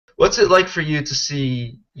what's it like for you to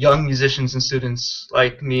see young musicians and students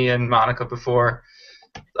like me and Monica before?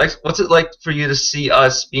 Like, what's it like for you to see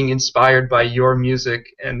us being inspired by your music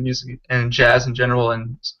and jazz in general,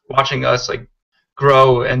 and watching us like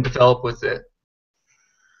grow and develop with it?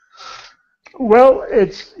 Well,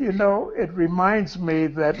 it reminds me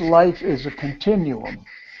that life is a continuum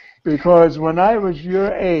because when I was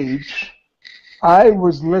your age, I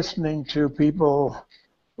was listening to people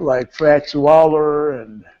like Fats Waller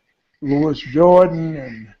and Louis Jordan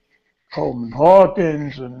and Coleman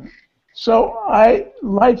Hawkins, and so I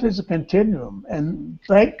life is a continuum, and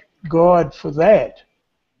thank God for that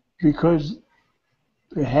because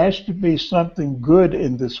there has to be something good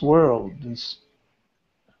in this world.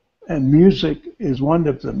 And music is one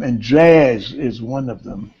of them, and jazz is one of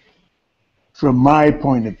them, from my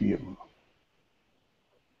point of view.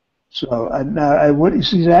 So now I would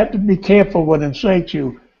see. I have to be careful what I'm saying to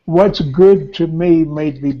you. What's good to me may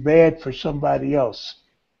be bad for somebody else.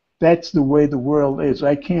 That's the way the world is.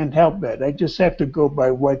 I can't help that. I just have to go by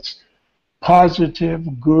what's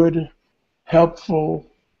positive, good, helpful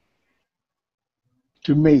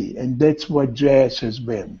to me, and that's what jazz has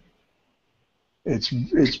been. It's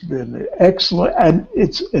been excellent, and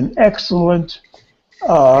it's an excellent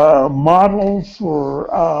model for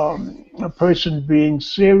a person being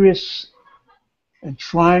serious and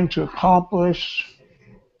trying to accomplish.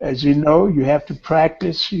 As you know, you have to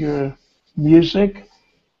practice your music,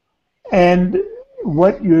 and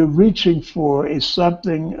what you're reaching for is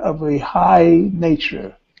something of a high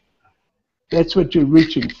nature. That's what you're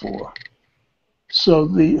reaching for. So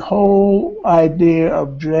the whole idea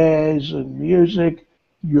of jazz and music,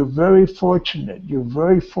 you're very fortunate. You're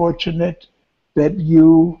very fortunate that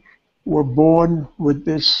you were born with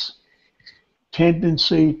this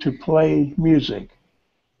tendency to play music.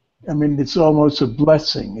 I mean, it's almost a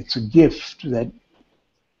blessing. It's a gift that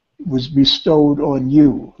was bestowed on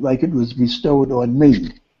you, like it was bestowed on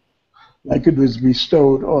me, like it was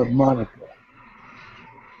bestowed on Monica.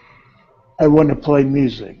 I want to play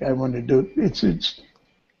music. I want to do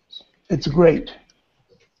it's great.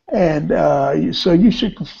 And so you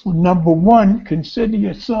should, number one, consider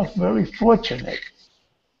yourself very fortunate.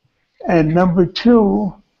 And number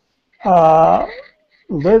two, uh,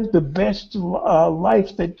 live the best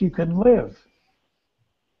life that you can live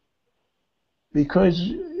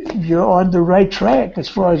because you're on the right track as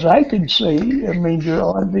far as I can see. I mean, you're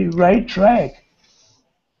on the right track.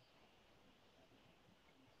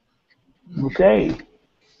 Okay.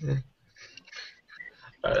 Yeah.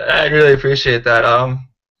 I really appreciate that.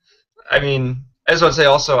 I mean, I just want to say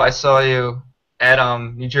also, I saw you at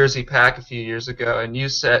New Jersey Pack a few years ago, and you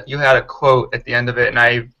said you had a quote at the end of it, and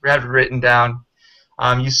I have it written down.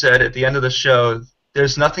 You said at the end of the show,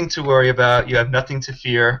 "There's nothing to worry about. You have nothing to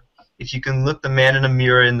fear. If you can look the man in the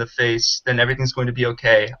mirror in the face, then everything's going to be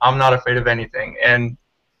okay. I'm not afraid of anything." And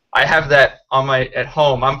I have that on my at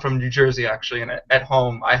home. I'm from New Jersey actually, and at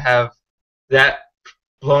home I have that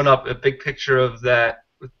blown up, a big picture of that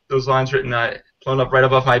with those lines written, blown up right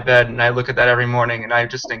above my bed, and I look at that every morning, and I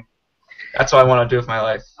just think that's what I want to do with my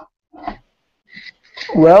life.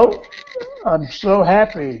 Well, I'm so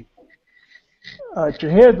happy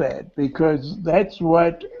to hear that because that's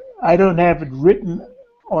what I don't have it written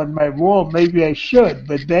on my wall. Maybe I should,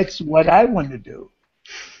 but that's what I want to do.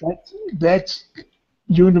 That's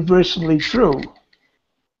universally true.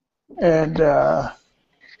 And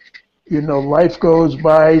life goes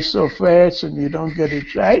by so fast, and you don't get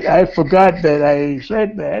it. I forgot that I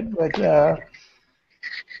said that, but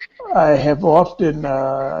I have often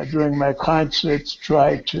during my concerts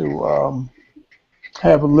tried to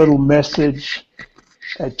have a little message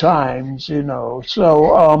at times,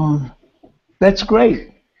 So that's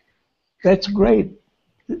great. That's great.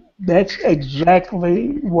 That's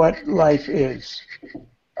exactly what life is.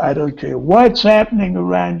 I don't care what's happening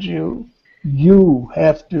around you. You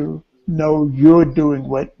have to know you're doing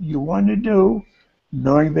what you want to do,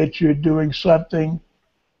 knowing that you're doing something.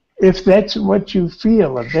 If that's what you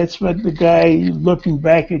feel, if that's what the guy looking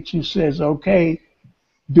back at you says, okay,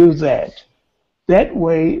 do that. That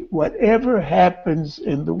way, whatever happens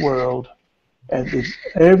in the world, and there's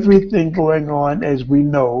everything going on, as we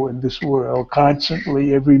know, in this world,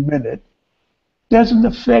 constantly, every minute, doesn't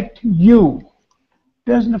affect you.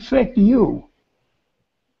 Doesn't affect you.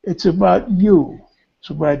 It's about you. It's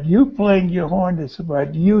about you playing your horn. It's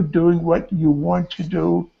about you doing what you want to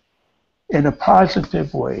do in a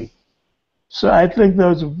positive way. So I think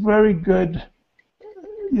those are very good,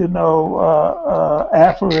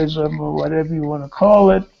 aphorism or whatever you want to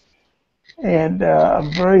call it. And I'm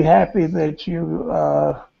very happy that you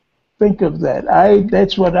think of that.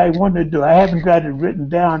 That's what I want to do. I haven't got it written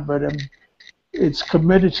down, but it's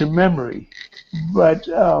committed to memory. But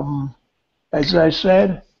as I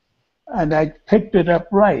said, and I picked it up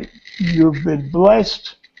right. You've been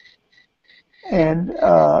blessed, and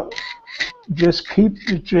just keep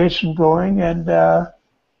the tradition going, and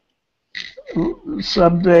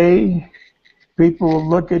someday people will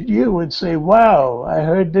look at you and say, "Wow, I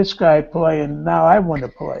heard this guy play, and now I want to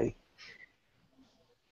play."